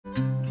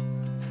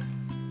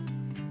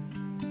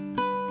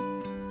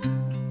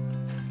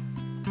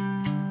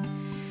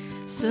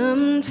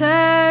Some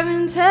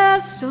tyrant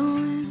has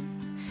stolen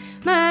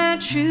my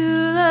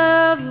true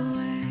love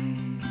away,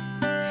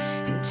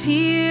 and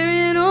here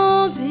in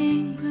old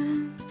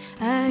England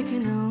I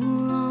can no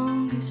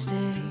longer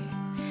stay.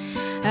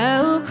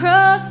 I will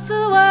cross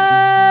the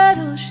wide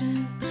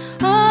ocean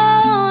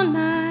on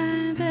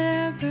my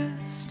bare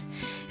breast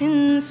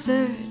in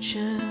search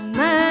of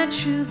my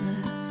true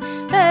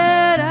love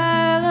that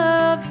I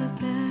love the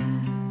best.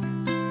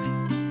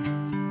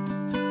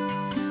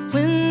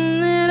 When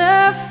that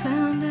I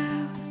found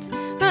out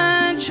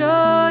my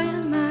joy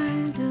and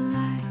my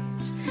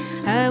delight,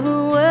 I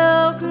will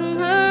welcome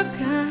her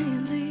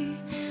kindly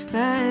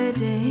by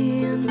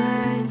day and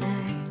by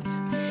night.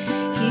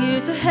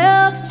 Here's a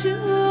health to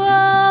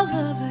all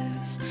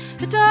lovers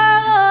that are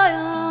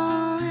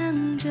loyal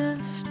and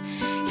just.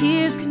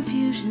 Here's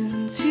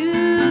confusion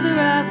to the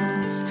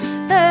rivals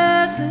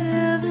that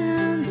live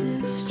in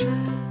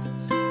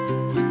distress.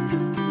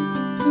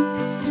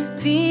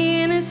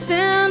 Venus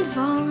and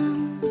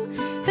Fallen,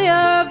 they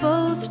are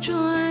both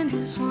joined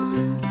as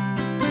one.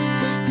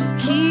 So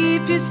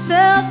keep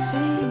yourself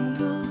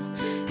single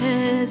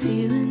as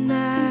you and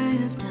I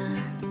have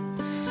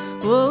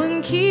done. Oh,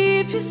 and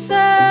keep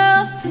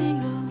yourself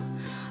single,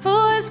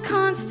 oh, as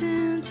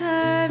constant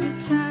I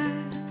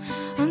retire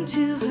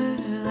unto her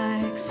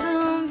like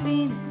some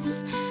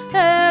Venus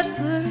that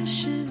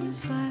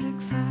flourishes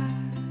like fire.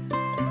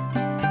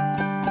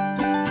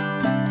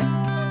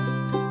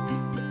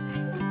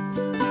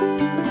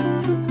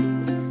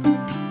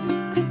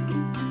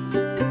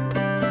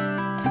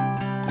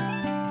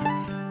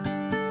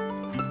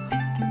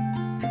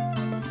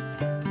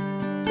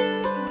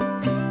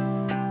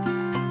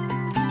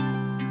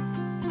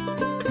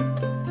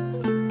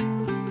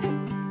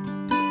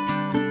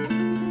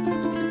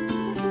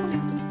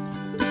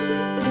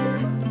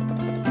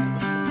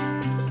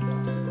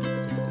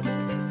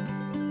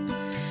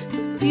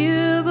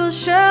 Bugle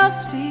shall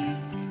speak,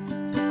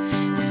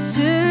 the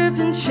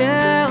serpent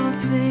shall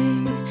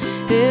sing.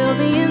 There'll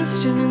be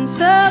instruments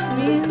of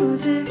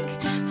music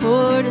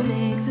for to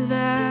make the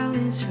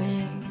valleys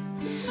ring.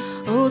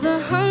 Oh, the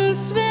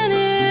huntsman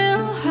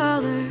will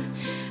holler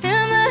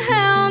and the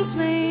hounds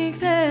make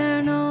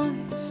their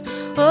noise.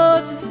 Oh,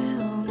 to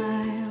fill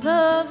my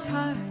love's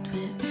heart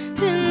with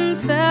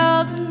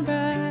 10,000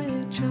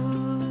 bright joys.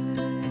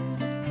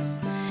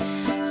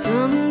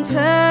 Some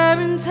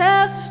tyrant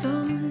has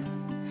stolen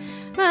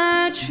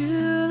my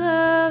true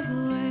love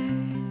away,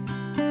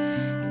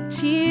 and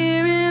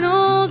here in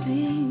old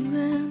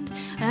England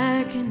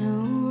I can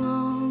no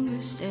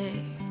longer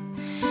stay.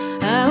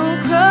 I will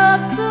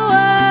cross the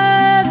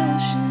wide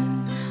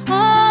ocean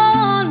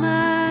on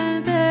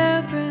my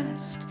bare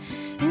breast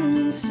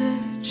in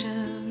search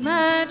of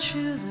my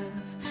true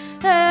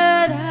love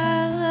that I